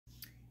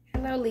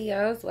Hello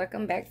Leos,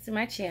 welcome back to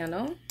my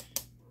channel.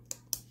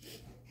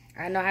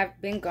 I know I've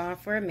been gone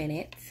for a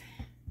minute,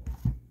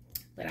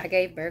 but I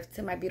gave birth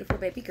to my beautiful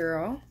baby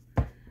girl,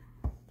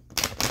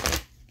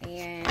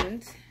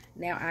 and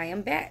now I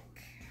am back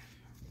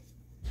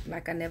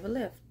like I never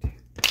left.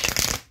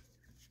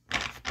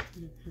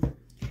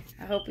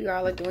 I hope you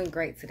all are doing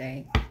great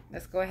today.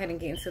 Let's go ahead and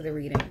get into the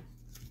reading.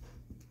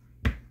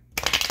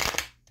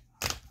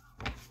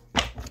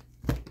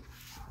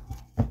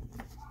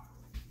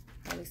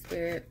 Holy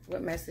Spirit,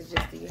 what messages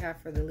do you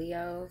have for the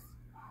Leos?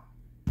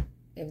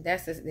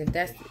 That's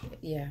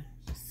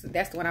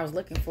the one I was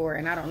looking for,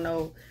 and I don't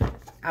know,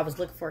 I was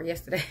looking for it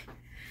yesterday.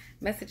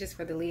 Messages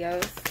for the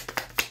Leos.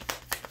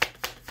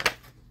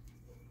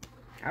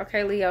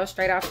 Okay, Leo,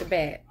 straight off the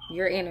bat,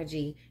 your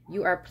energy.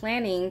 You are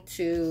planning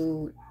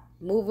to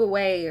move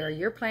away, or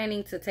you're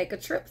planning to take a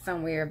trip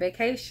somewhere, a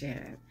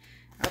vacation.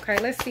 Okay,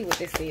 let's see what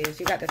this is.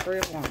 You got the Three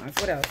of Wands.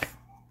 What else?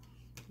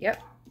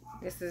 Yep,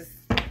 this is,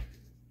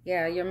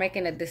 yeah, you're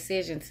making a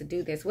decision to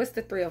do this. What's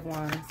the Three of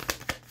Wands?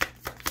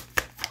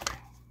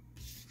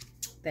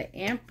 The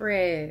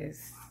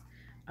Empress.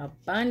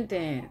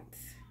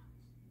 Abundance.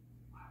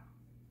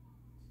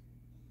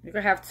 You're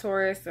going to have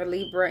Taurus or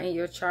Libra in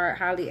your chart,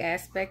 highly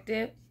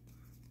aspected.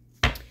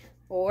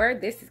 Or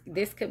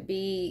this could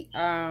be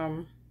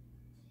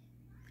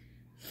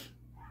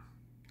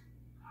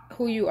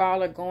who you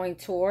all are going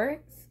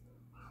towards.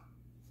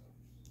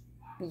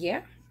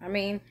 Yeah, I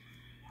mean,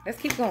 let's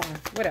keep going.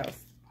 What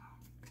else?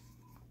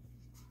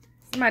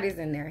 Somebody's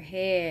in their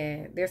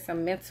head. There's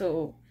some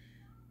mental,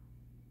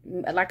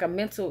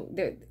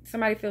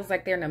 somebody feels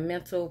like they're in a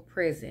mental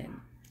prison.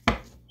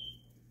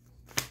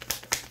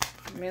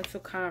 Mental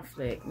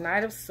conflict.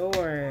 Knight of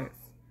Swords.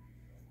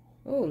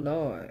 Oh,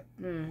 Lord.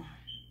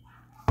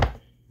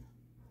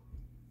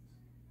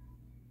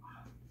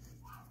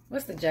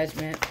 What's the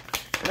Judgment?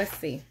 Let's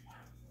see.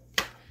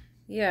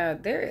 Yeah,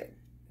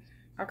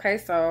 okay,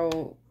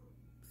 so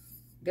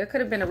there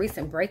could have been a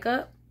recent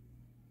breakup,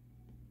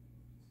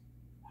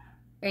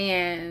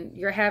 and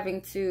you're having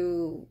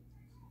to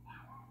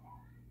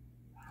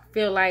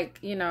feel like,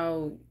 you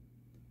know,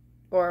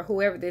 or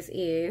whoever this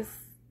is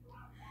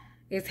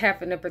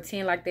having to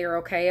pretend like they're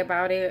okay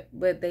about it,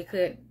 but they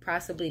could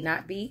possibly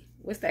not be.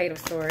 What's the Eight of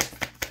Swords?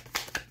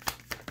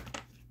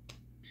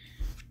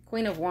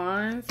 Queen of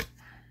Wands.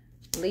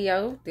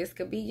 Leo, this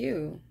could be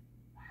you.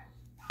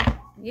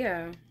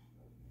 Yeah.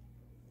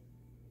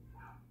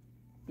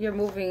 You're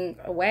moving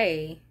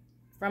away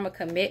from a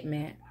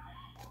commitment.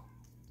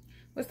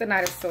 What's the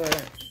Knight of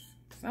Swords?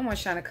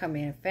 Someone's trying to come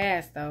in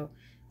fast, though.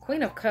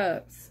 Queen of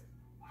Cups.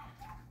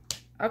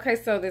 Okay,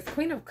 so this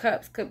Queen of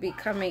Cups could be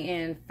coming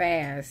in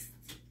fast.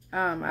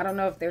 I don't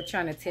know if they're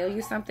trying to tell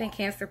you something.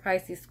 Cancer,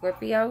 Pisces,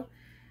 Scorpio.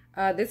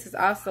 This is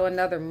also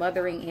another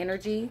mothering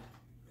energy.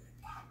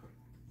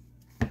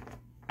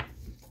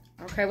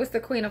 Okay, what's the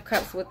Queen of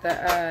Cups with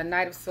the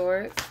Knight of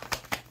Swords?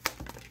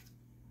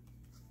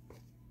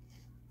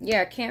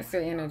 Yeah, Cancer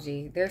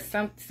energy. There's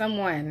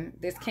someone,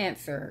 this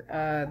Cancer,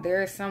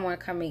 there is someone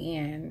coming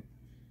in.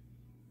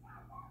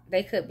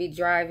 They could be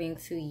driving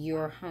to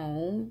your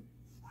home.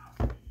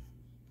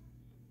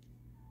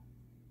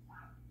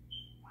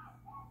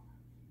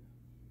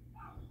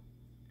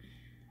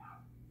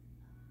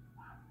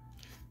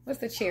 What's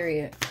the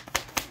Chariot?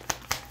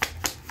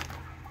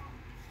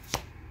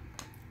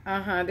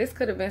 This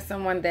could have been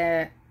someone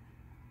that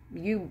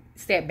you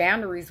set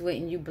boundaries with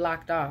and you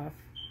blocked off.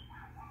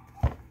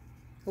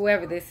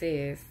 Whoever this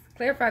is.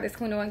 Clarify this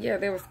Queen of Wands. Yeah,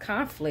 there was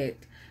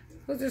conflict.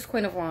 Who's this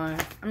Queen of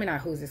Wands? I mean,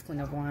 not who's this Queen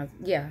of Wands.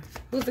 Yeah,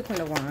 who's the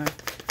Queen of Wands?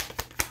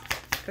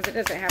 Because it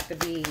doesn't have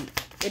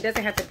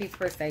to be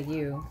per se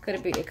you.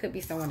 It could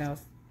be someone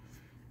else.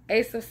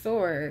 Ace of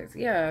Swords.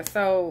 Yeah,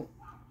 so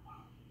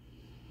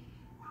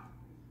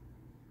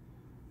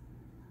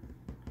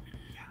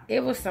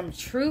it was some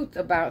truth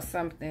about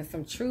something.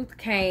 Some truth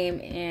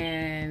came,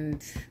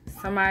 and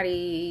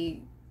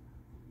somebody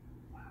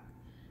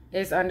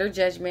is under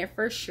judgment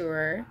for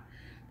sure.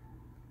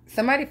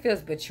 Somebody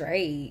feels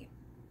betrayed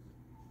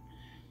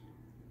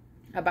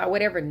about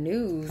whatever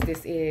news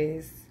this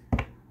is.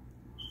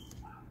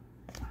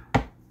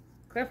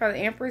 Clarify the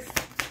Empress.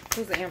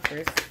 Who's the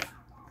Empress?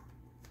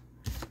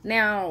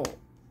 Now,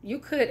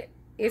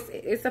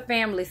 it's a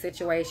family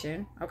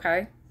situation,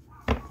 okay?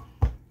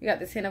 You got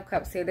the Ten of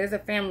Cups here. There's a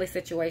family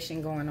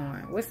situation going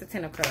on. What's the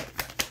Ten of Cups?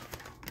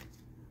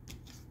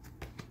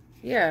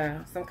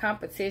 Yeah, some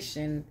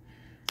competition.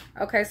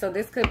 Okay, so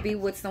this could be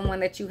with someone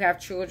that you have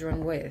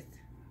children with.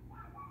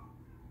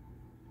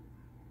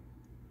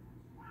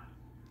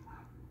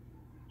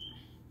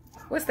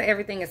 What's the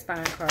Everything is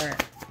Fine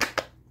card?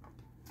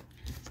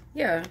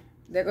 Yeah,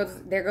 there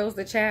goes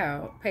the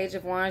child. Page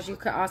of Wands. You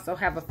could also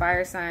have a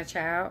fire sign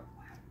child.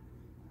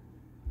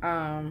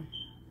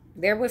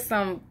 There was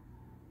some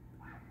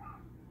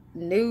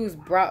news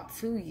brought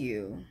to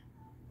you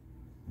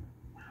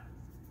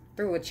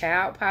through a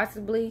child,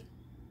 possibly.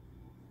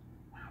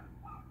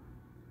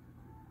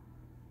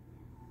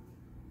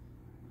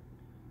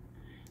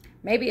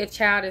 Maybe a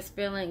child is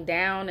feeling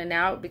down and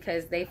out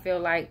because they feel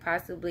like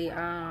possibly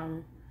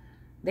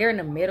they're in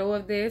the middle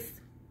of this.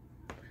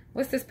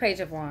 What's this Page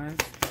of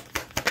Wands?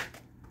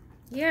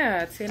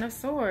 Yeah, Ten of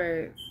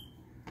Swords.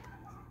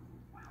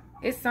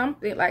 It's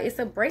something like it's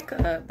a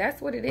breakup.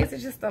 That's what it is.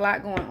 It's just a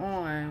lot going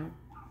on.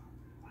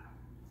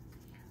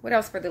 What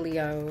else for the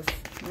Leos?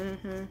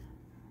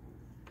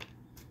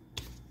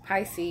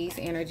 Pisces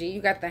energy.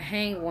 You got the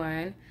Hanged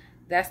One.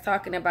 That's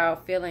talking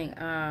about feeling,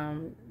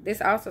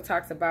 this also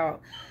talks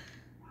about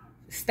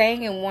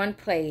staying in one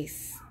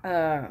place,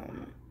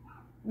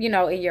 you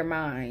know, in your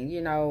mind,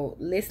 you know,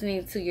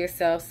 listening to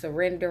yourself,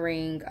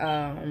 surrendering,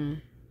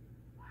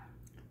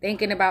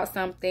 thinking about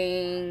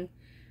something.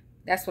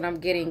 That's what I'm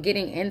getting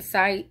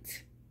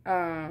insight,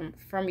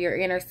 from your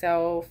inner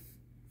self,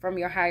 from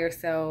your higher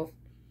self,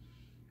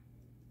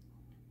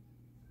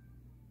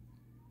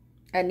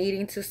 and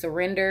needing to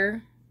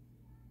surrender.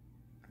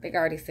 I think I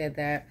already said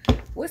that.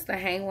 What's the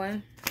Hanged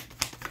One?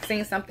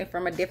 Seeing something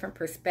from a different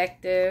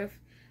perspective.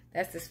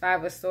 That's this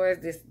Five of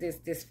Swords,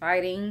 this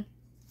fighting.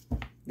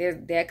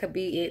 That could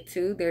be it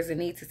too. There's a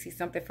need to see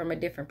something from a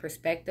different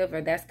perspective,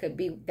 or that could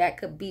be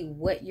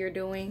what you're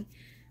doing.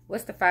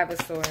 What's the Five of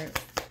Swords?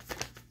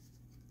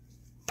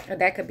 Or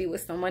that could be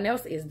what someone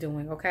else is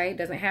doing, okay? It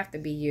doesn't have to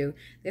be you.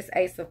 This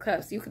Ace of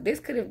Cups.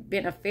 This could have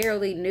been a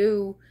fairly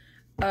new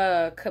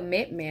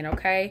commitment,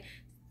 okay?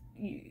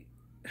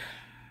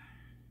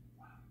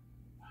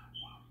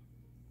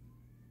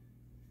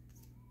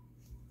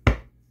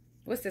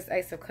 What's this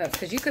Ace of Cups?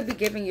 Because you could be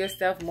giving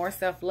yourself more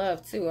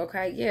self-love too,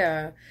 okay?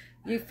 Yeah.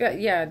 You feel,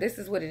 yeah, this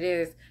is what it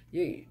is.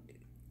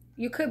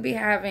 You could be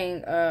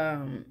having,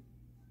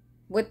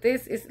 with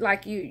this, it's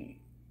like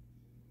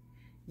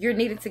you're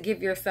needed to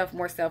give yourself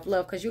more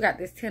self-love because you got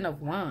this Ten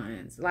of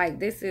Wands. Like,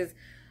 this is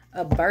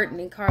a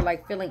burdening card,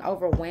 like feeling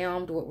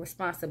overwhelmed with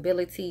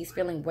responsibilities,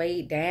 feeling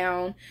weighed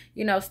down,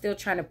 you know, still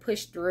trying to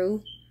push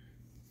through,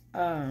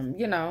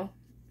 you know.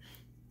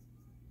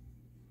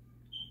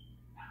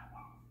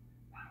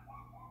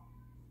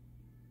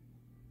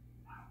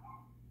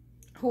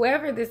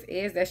 Whoever this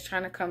is that's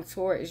trying to come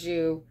towards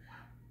you,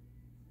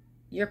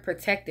 you're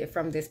protected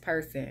from this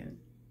person.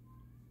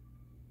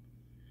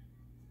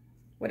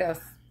 What else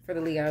for the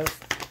Leos?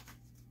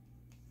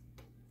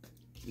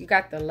 You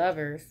got the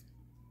Lovers.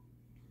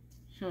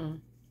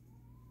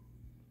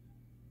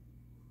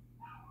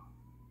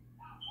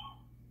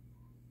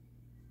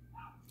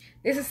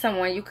 This is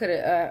someone you could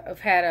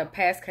have had a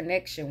past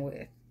connection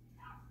with.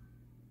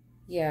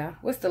 Yeah.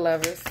 What's the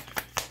Lovers?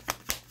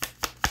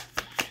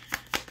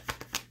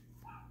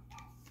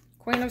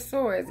 Queen of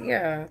Swords.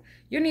 Yeah.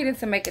 You're needing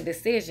to make a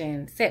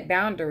decision. Set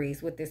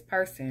boundaries with this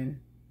person.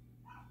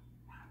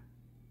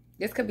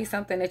 This could be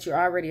something that you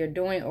already are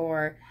doing,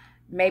 or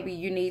maybe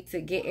you need to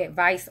get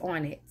advice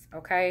on it.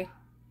 Okay.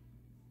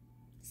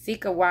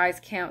 Seek a wise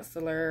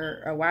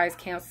counselor,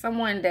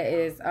 someone that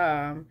is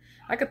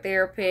like a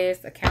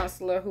therapist, a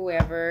counselor,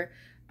 whoever.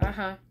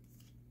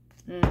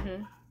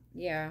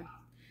 Yeah.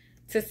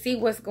 To see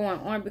what's going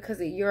on,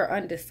 because you're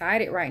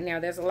undecided right now.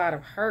 There's a lot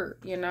of hurt,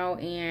 you know,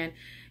 and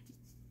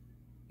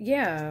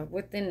yeah,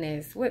 within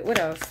this. What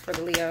else for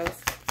the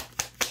Leos?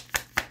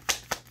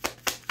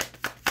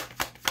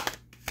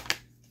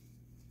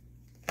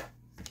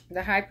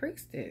 The High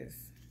Priestess.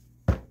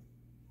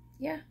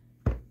 Yeah.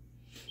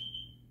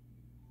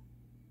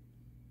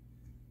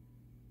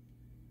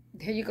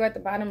 Here you go at the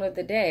bottom of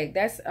the deck.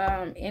 That's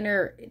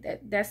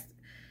that's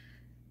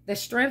the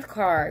Strength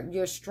card.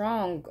 You're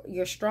strong.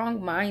 You're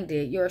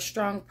strong-minded. You're a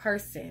strong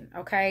person,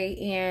 okay?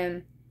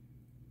 And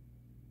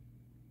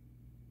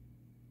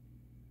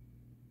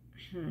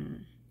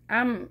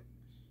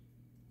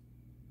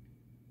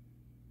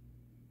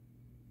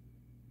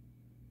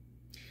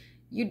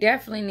you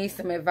definitely need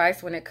some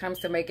advice when it comes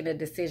to making a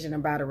decision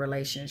about a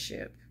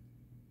relationship.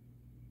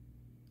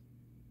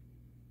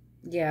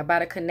 Yeah,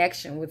 about a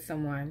connection with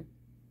someone.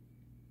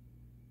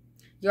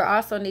 You're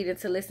also needed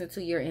to listen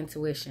to your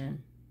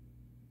intuition.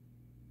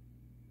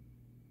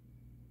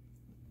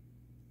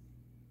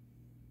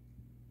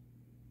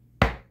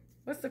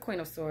 What's the Queen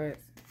of Swords?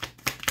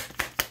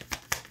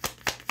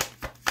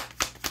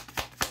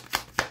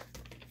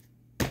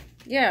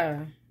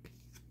 Yeah.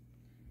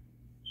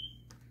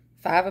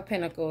 Five of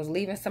Pentacles,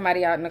 leaving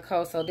somebody out in the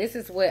cold. So this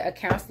is what a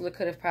counselor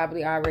could have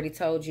probably already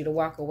told you, to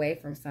walk away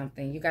from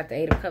something. You got the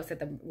Eight of Cups at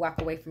the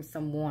walk away from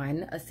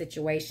someone, a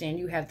situation.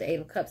 You have the Eight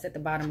of Cups at the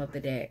bottom of the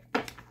deck.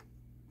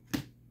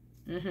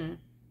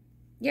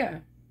 Yeah.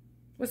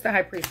 What's the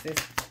High Priestess?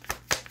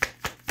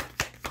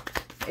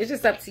 It's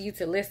just up to you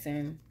to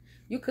listen.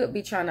 You could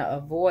be trying to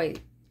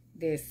avoid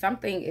this.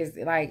 Something is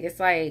like, it's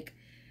like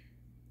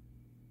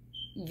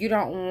you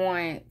don't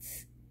want,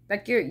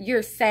 like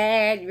you're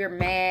sad, you're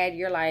mad,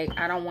 you're like,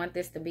 I don't want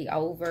this to be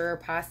over,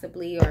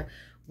 possibly, or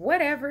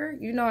whatever.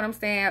 You know what I'm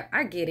saying?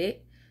 I get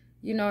it.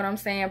 You know what I'm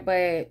saying?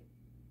 But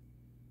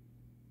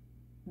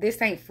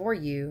this ain't for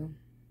you.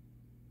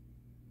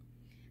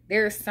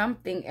 There's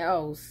something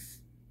else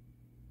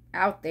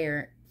out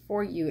there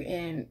for you,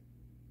 and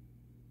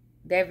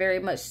that very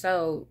much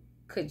so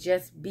could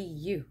just be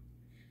you.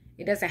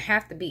 It doesn't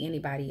have to be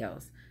anybody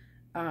else.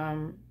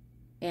 And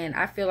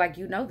I feel like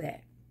you know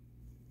that.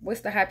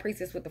 What's the High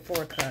Priestess with the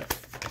 4 of Cups?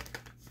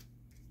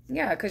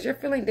 Yeah, because you're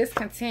feeling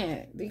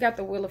discontent. You got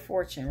the Wheel of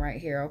Fortune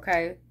right here,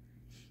 okay?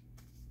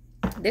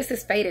 This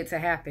is fated to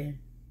happen.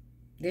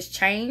 This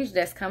change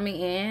that's coming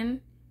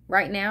in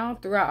right now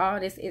throughout all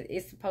this,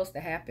 it's supposed to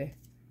happen.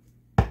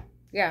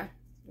 Yeah.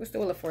 What's the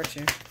Wheel of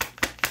Fortune?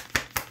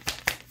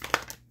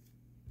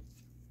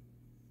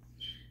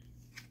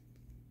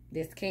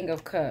 This King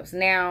of Cups.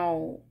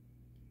 Now,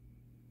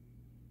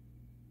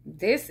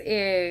 this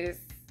is,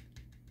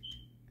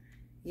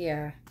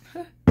 yeah,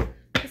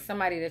 it's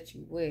somebody that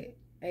you with.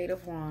 8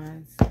 of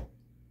Wands.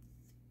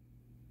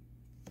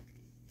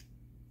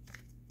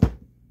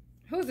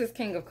 Who's this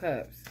King of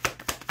Cups?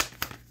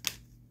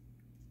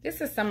 This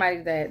is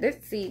somebody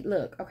that, see,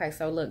 look, okay,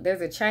 so look,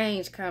 there's a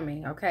change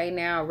coming, okay?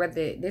 Now,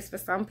 whether this for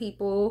some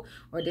people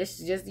or this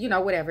just, you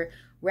know, whatever,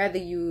 whether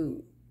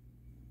you,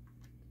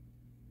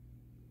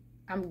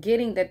 I'm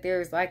getting that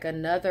there's like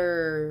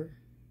another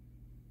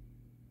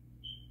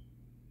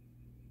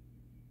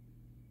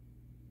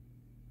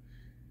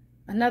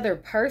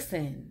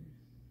person.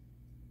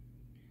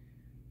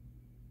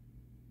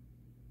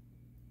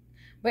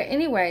 But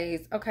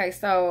anyways, okay,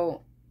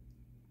 so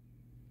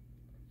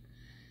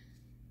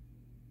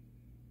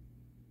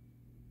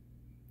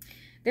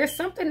there's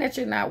something that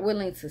you're not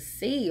willing to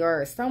see,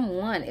 or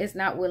someone is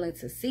not willing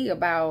to see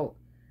about,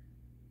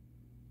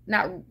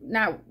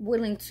 not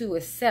willing to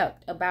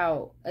accept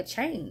about a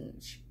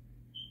change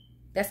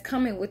that's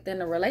coming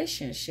within a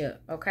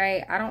relationship,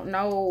 okay? I don't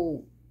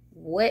know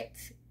what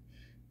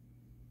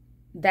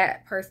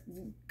that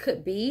person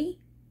could be.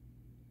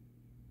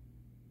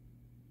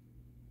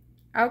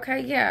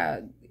 Okay, yeah,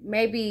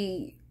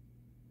 maybe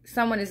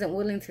someone isn't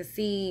willing to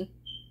see.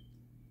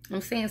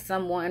 I'm saying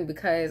someone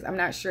because I'm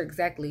not sure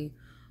exactly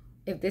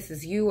if this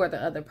is you or the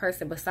other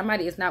person, but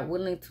somebody is not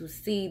willing to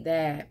see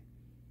that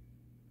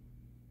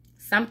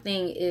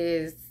something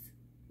is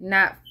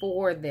not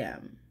for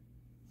them.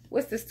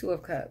 What's this 2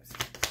 of Cups?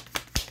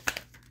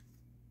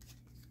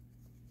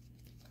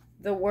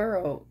 The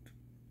World.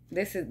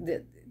 This is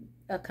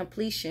a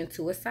completion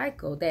to a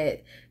cycle,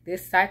 that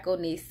this cycle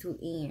needs to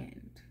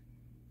end.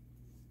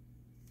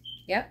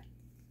 Yep.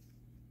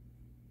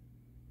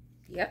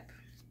 Yep.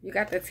 You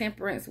got the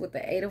Temperance with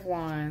the 8 of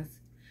Wands.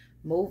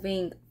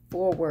 Moving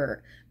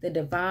forward. The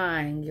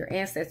divine, your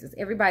ancestors,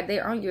 everybody,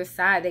 they're on your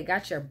side. They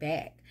got your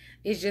back.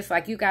 It's just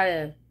like you got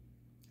to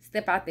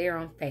step out there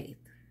on faith.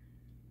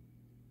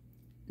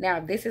 Now,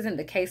 if this isn't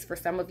the case for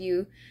some of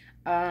you,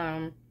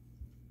 I'm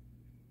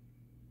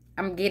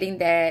getting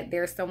that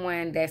there's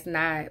someone that's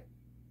not.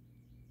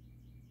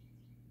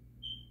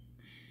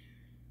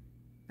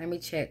 Let me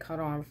check. Hold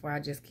on before I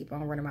just keep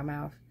on running my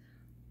mouth.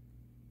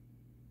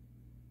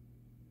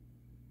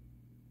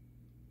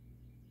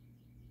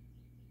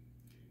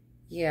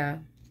 Yeah.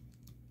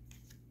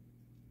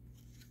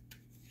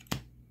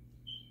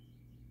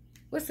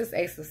 What's this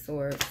Ace of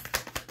Swords?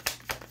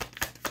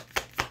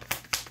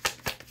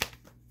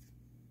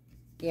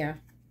 Yeah.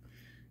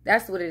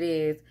 That's what it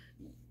is.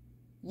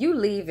 You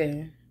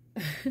leaving.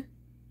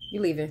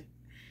 You leaving.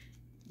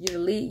 You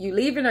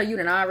leaving, or you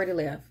done already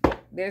left.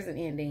 There's an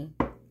ending.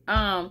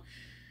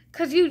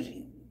 Cause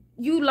you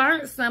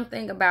learned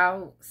something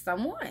about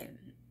someone.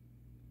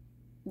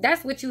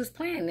 That's what you was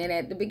planning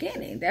at the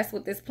beginning. That's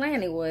what this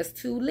planning was,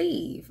 to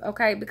leave.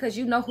 Okay, because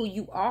you know who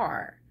you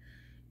are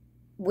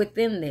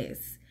within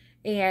this,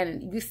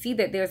 and you see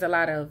that there's a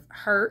lot of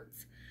hurt,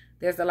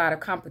 there's a lot of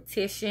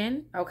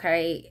competition.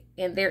 Okay,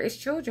 and there is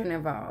children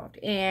involved,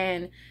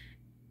 and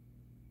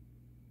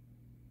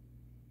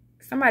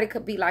somebody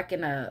could be like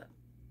in a,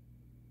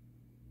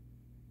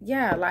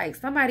 yeah, like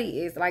somebody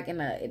is like in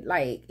a,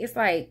 like, it's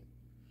like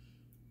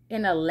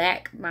in a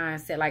lack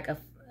mindset, like a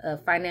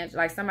financial,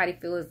 like somebody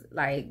feels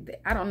like,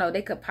 I don't know,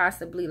 they could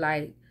possibly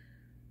like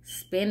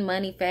spend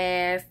money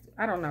fast.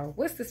 I don't know.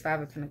 What's this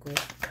 5 of Pentacles?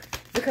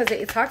 Because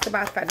it talks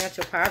about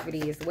financial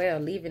poverty as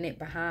well, leaving it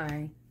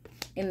behind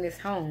in this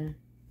home.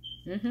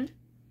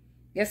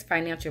 Yes,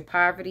 financial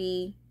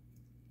poverty.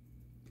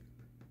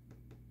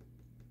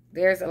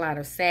 There's a lot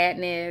of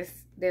sadness.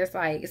 There's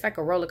like, it's like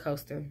a roller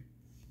coaster.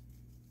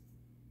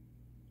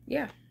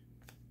 Yeah.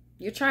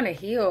 You're trying to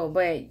heal,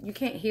 but you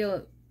can't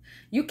heal.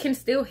 You can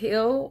still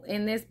heal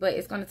in this, but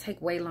it's going to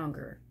take way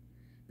longer.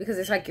 Because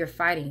it's like you're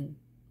fighting.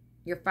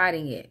 You're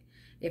fighting it.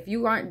 If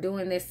you aren't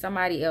doing this,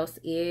 somebody else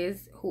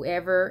is.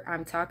 Whoever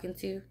I'm talking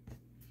to.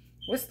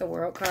 What's the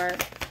World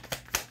card?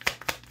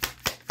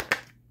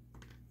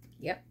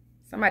 Yep.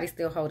 Somebody's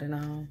still holding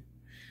on.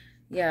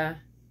 Yeah.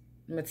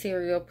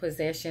 Material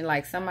possession.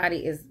 Like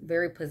somebody is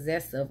very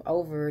possessive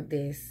over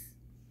this.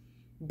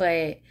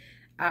 But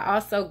I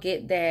also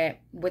get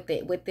that with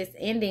this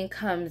ending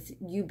comes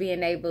you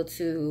being able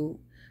to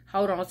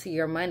hold on to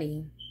your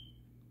money.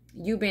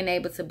 You being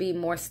able to be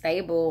more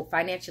stable,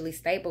 financially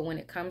stable when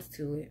it comes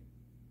to it.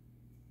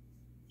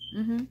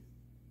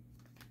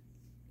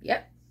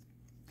 Yep.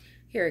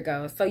 Here it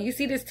goes. So you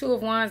see this 2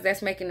 of Wands,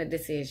 that's making a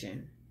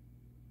decision.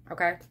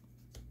 Okay.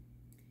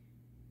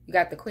 You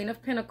got the Queen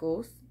of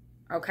Pentacles.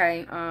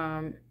 Okay.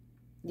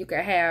 You could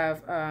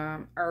have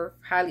Earth,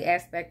 highly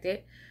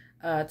aspected,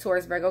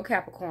 Taurus, Virgo,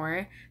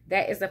 Capricorn.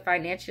 That is a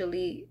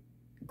financially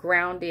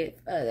grounded,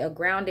 a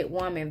grounded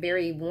woman,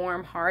 very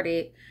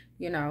warm-hearted,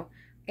 you know.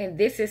 And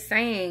this is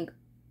saying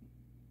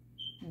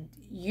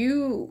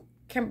you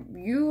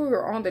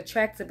are on the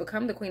track to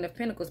become the Queen of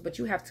Pentacles, but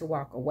you have to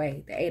walk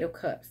away, the Eight of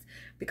Cups,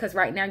 because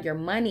right now your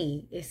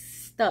money is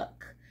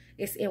stuck.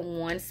 It's in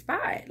one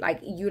spot.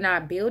 Like, you're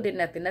not building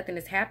nothing. Nothing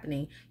is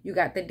happening. You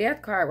got the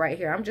Death card right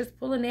here. I'm just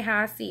pulling it how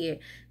I see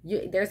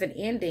it. There's an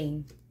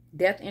ending.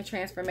 Death and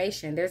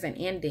transformation. There's an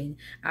ending.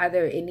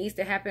 Either it needs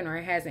to happen or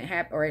it hasn't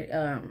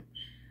happened,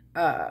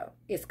 or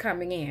it's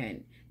coming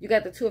in. You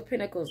got the Two of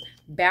Pentacles,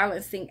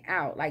 balancing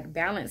out. Like,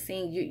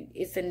 balancing.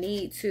 It's a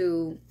need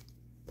to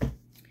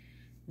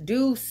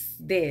do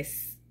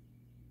this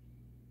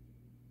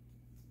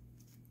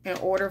in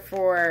order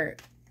for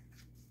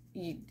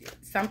you,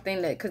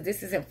 something that, because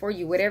this isn't for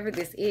you. Whatever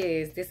this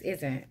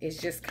isn't. It's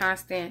just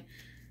constant.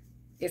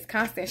 It's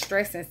constant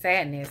stress and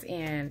sadness.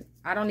 And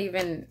I don't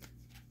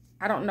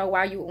know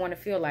why you would want to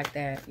feel like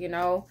that. You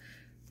know,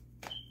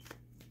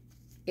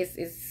 it's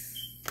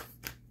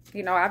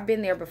you know, I've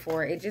been there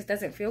before. It just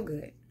doesn't feel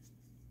good.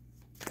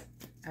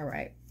 All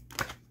right.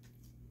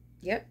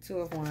 Yep, Two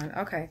of Wands.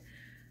 Okay.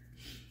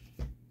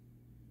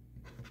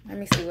 Let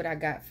me see what I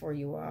got for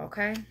you all,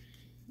 okay?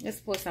 Let's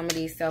pull some of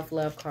these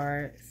self-love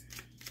cards.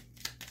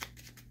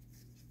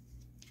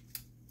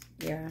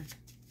 Yeah.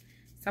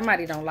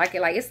 Somebody don't like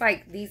it. Like, it's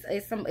like these,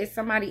 it's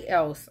somebody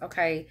else,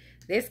 okay?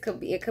 It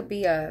could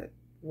be a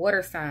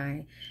water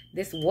sign.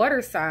 This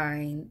water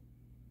sign,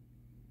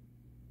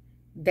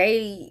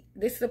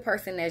 this is a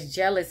person that's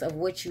jealous of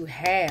what you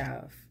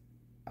have,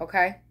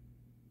 okay?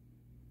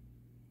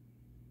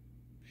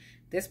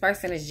 This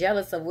person is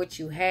jealous of what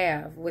you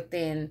have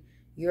within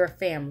your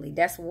family.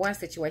 That's one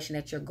situation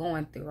that you're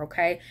going through,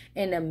 okay?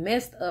 In the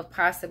midst of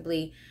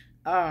possibly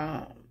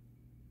trying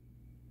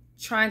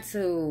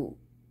to,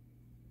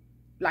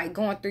 like,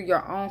 going through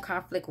your own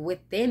conflict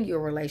within your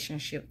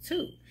relationship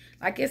too.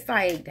 Like, it's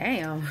like,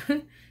 damn,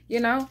 you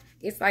know,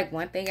 it's like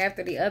one thing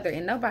after the other,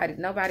 and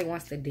nobody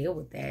wants to deal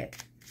with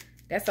that.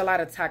 That's a lot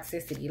of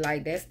toxicity.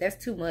 Like,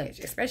 that's too much,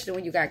 especially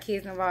when you got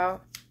kids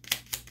involved.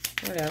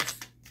 What else?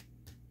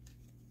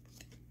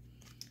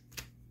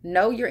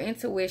 Know your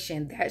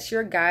intuition. That's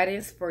your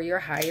guidance for your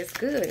highest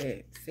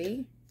good.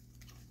 See?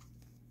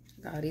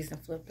 Oh, these are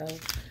flipped over.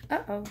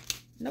 Uh-oh.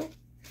 Nope.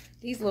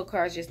 These little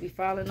cards just be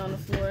falling on the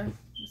floor.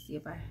 Let's see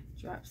if I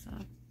drop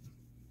some.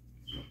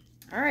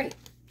 All right.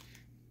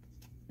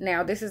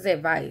 Now, this is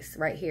advice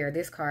right here.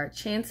 This card.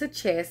 Chin to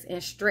chest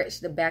and stretch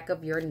the back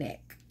of your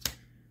neck.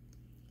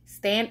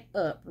 Stand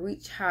up,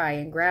 reach high,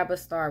 and grab a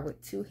star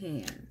with two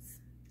hands.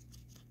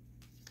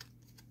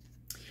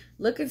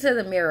 Look into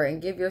the mirror and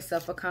give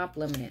yourself a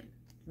compliment.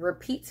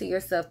 Repeat to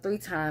yourself 3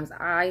 times,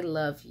 I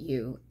love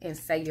you, and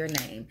say your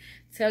name.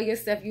 Tell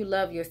yourself you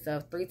love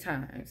yourself 3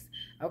 times.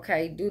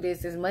 Okay, do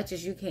this as much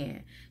as you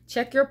can.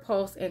 Check your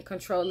pulse and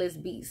control its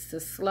beats to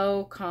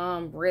slow,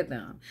 calm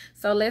rhythm.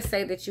 So let's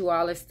say that you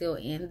all are still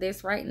in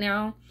this right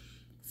now.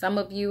 Some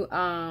of you,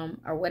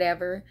 or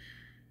whatever.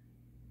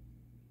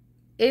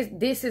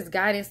 This is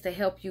guidance to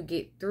help you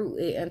get through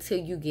it until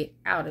you get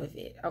out of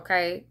it,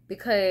 okay?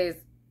 Because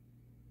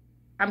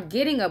I'm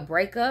getting a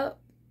breakup,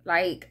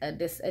 like a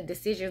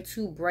decision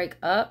to break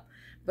up,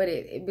 but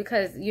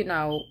because, you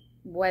know,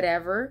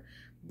 whatever.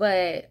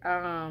 But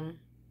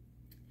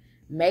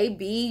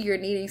maybe you're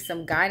needing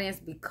some guidance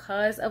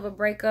because of a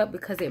breakup,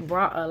 because it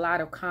brought a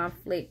lot of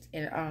conflict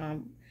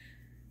and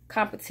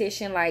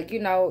competition. Like, you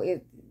know,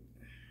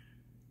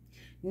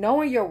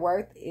 knowing your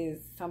worth is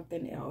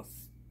something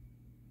else.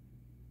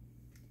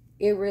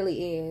 It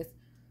really is.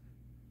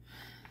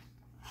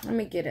 Let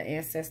me get an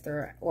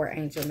ancestor or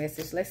angel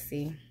message. Let's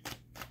see.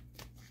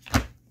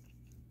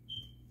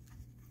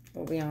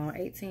 What we on?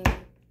 18.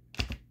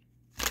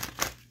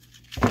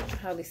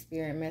 Holy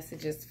Spirit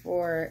messages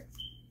for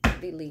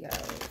the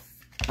Leos.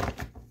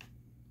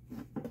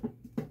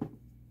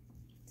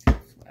 12.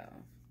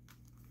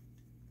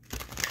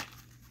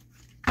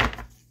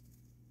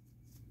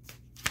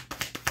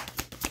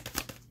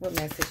 What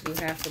message do you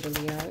have for the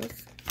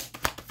Leos?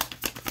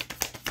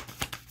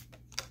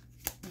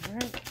 All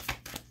right.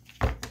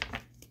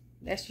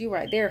 That's you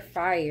right there.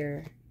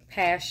 Fire,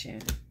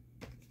 passion,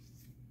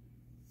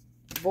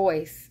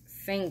 voice,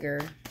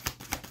 singer.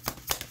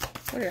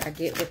 What did I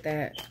get with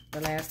that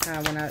the last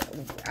time when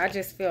I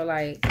just feel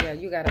like, yeah,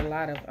 you got a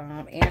lot of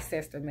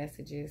ancestor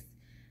messages.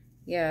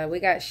 Yeah, we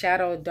got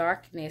shadow,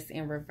 darkness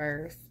in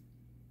reverse.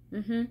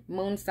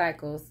 Moon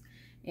cycles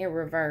in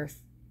reverse.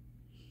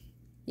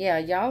 Yeah,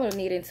 y'all are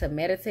needing to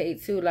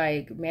meditate too.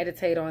 Like,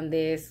 meditate on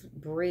this.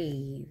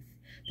 Breathe.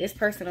 This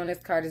person on this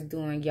card is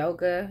doing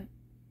yoga.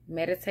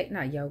 Meditate,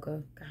 not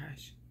yoga,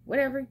 gosh,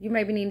 whatever. You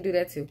maybe need to do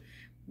that too.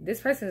 This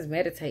person is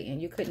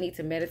meditating. You could need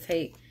to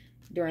meditate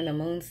during the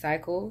moon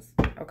cycles,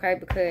 okay?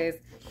 Because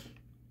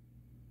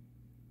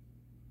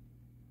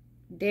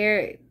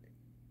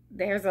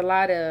there's a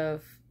lot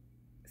of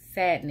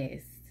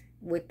sadness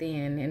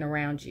within and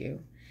around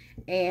you.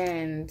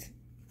 And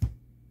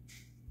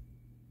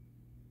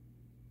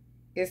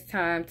it's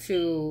time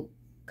to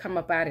come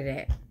up out of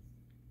that.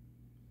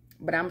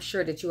 But I'm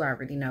sure that you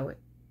already know it.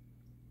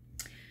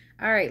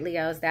 All right,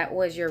 Leos, that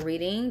was your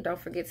reading. Don't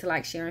forget to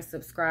like, share, and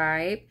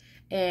subscribe.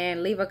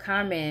 And leave a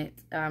comment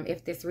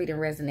if this reading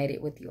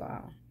resonated with you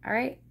all. All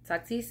right,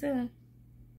 talk to you soon.